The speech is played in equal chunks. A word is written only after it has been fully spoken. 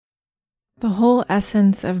The whole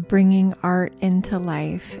essence of bringing art into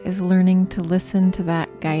life is learning to listen to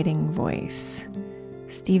that guiding voice.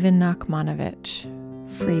 Stephen Nachmanovitch,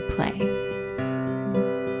 Free Play.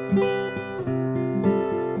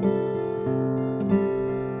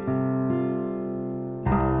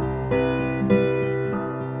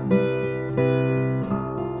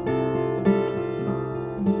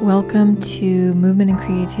 Welcome to Movement and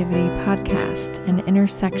Creativity Podcast, an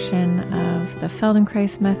intersection of the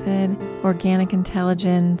Feldenkrais method, organic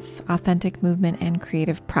intelligence, authentic movement, and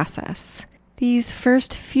creative process. These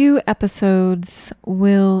first few episodes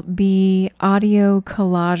will be audio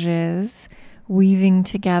collages, weaving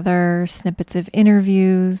together snippets of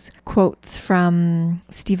interviews, quotes from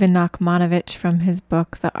Stephen Nachmanovitch from his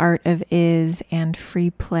book, The Art of Is and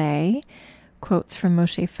Free Play, quotes from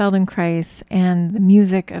Moshe Feldenkrais, and the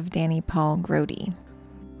music of Danny Paul Grody.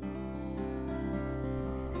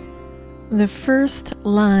 The first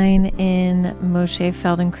line in Moshe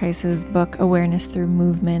Feldenkrais's book, Awareness Through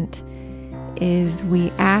Movement, is,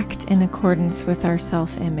 "We act in accordance with our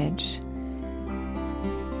self-image."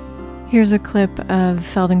 Here's a clip of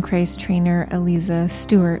Feldenkrais trainer Eliza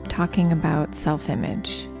Stewart talking about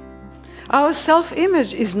self-image. Our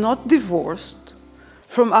self-image is not divorced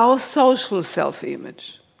from our social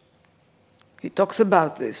self-image. He talks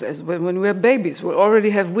about this as when we're babies, we already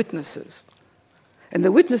have witnesses. And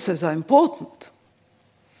the witnesses are important.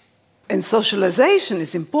 And socialization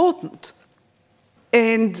is important.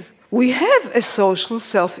 And we have a social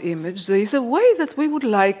self-image. There is a way that we would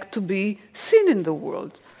like to be seen in the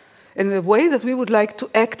world, and a way that we would like to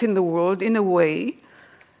act in the world in a way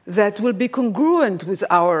that will be congruent with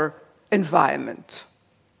our environment.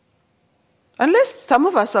 Unless some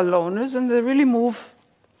of us are loners and they really move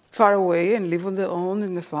far away and live on their own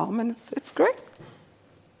in the farm, and it's great.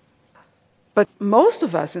 But most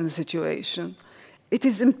of us in the situation, it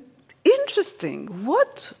is interesting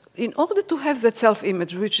what, in order to have that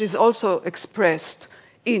self-image, which is also expressed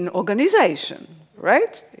in organization,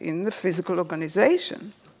 right? In the physical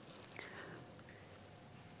organization.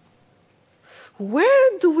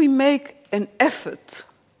 Where do we make an effort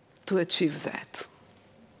to achieve that?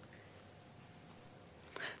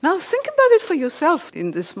 Now think about it for yourself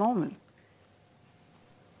in this moment.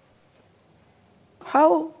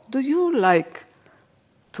 How do you like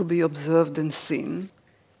to be observed and seen?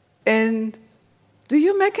 And do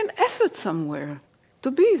you make an effort somewhere to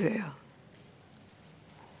be there?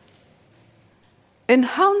 And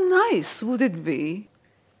how nice would it be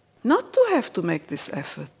not to have to make this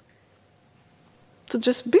effort? To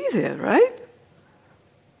just be there, right?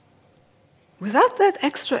 Without that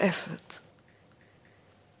extra effort.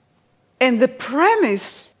 And the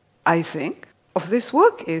premise, I think, of this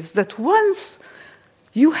work is that once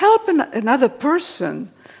you help another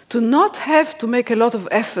person to not have to make a lot of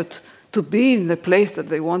effort to be in the place that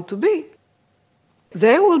they want to be,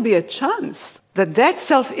 there will be a chance that that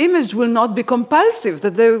self-image will not be compulsive,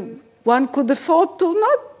 that one could afford to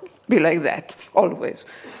not be like that always.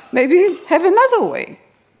 Maybe have another way.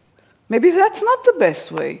 Maybe that's not the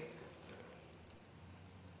best way.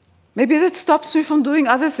 Maybe that stops me from doing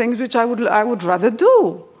other things which I would rather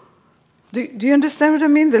do. Do you understand what I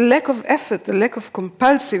mean? The lack of effort, the lack of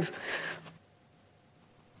compulsive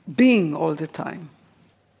being all the time.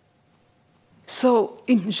 So,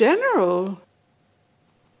 in general,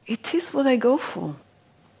 it is what I go for.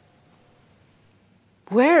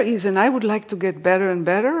 Where is, and I would like to get better and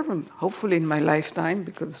better, hopefully in my lifetime,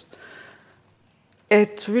 because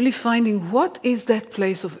at really finding what is that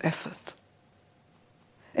place of effort.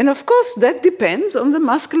 And of course, that depends on the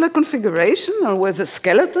muscular configuration, or where the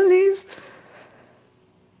skeleton is,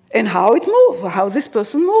 and how it moves, how this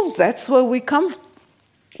person moves. That's where we come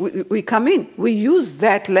in. We use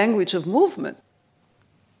that language of movement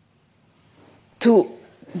to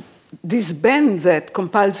disband that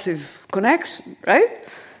compulsive connection, right?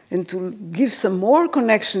 And to give some more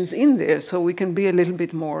connections in there so we can be a little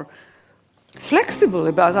bit more flexible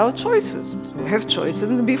about our choices. We have choices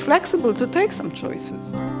and be flexible to take some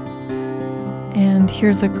choices. And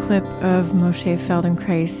here's a clip of Moshe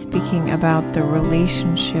Feldenkrais speaking about the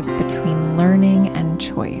relationship between learning and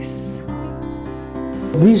choice.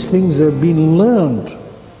 These things have been learned,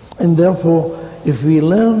 and therefore, if we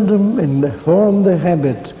learn them and form the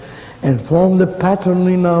habit and form the pattern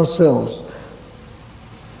in ourselves,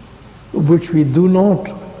 which we do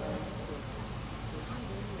not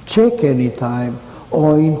check any time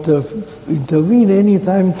or intervene any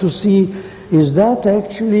time to see, is that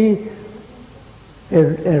actually a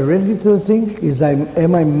hereditary thing?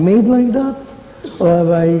 Am I made like that? Or have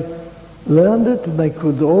I learned it and I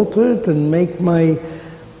could alter it and make my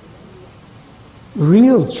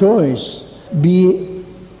real choice be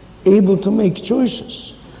able to make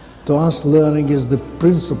choices. To us, learning is the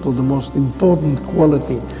principle, the most important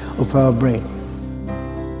quality of our brain.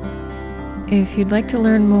 If you'd like to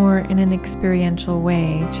learn more in an experiential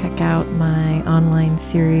way, check out my online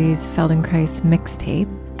series Feldenkrais Mixtape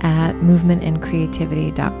at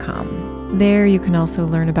movementandcreativity.com. There you can also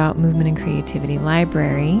learn about Movement and Creativity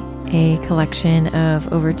Library, a collection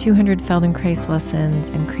of over 200 Feldenkrais lessons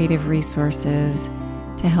and creative resources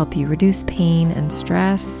to help you reduce pain and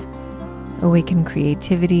stress, awaken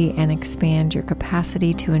creativity, and expand your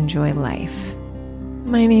capacity to enjoy life.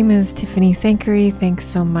 My name is Tiffany Sankari. Thanks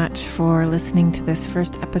so much for listening to this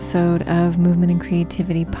first episode of Movement and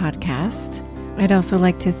Creativity Podcast. I'd also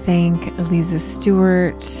like to thank Eliza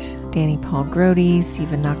Stewart, Danny Paul Grody,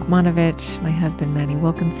 Stephen Nachmanovich, my husband Maddie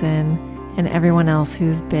Wilkinson, and everyone else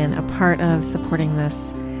who's been a part of supporting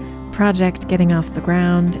this project getting off the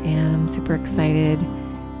ground, and I'm super excited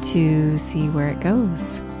to see where it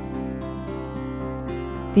goes.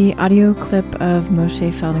 The audio clip of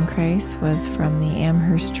Moshe Feldenkrais was from the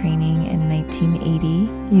Amherst training in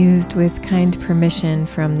 1980, used with kind permission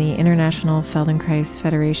from the International Feldenkrais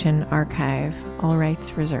Federation Archive, all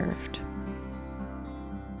rights reserved.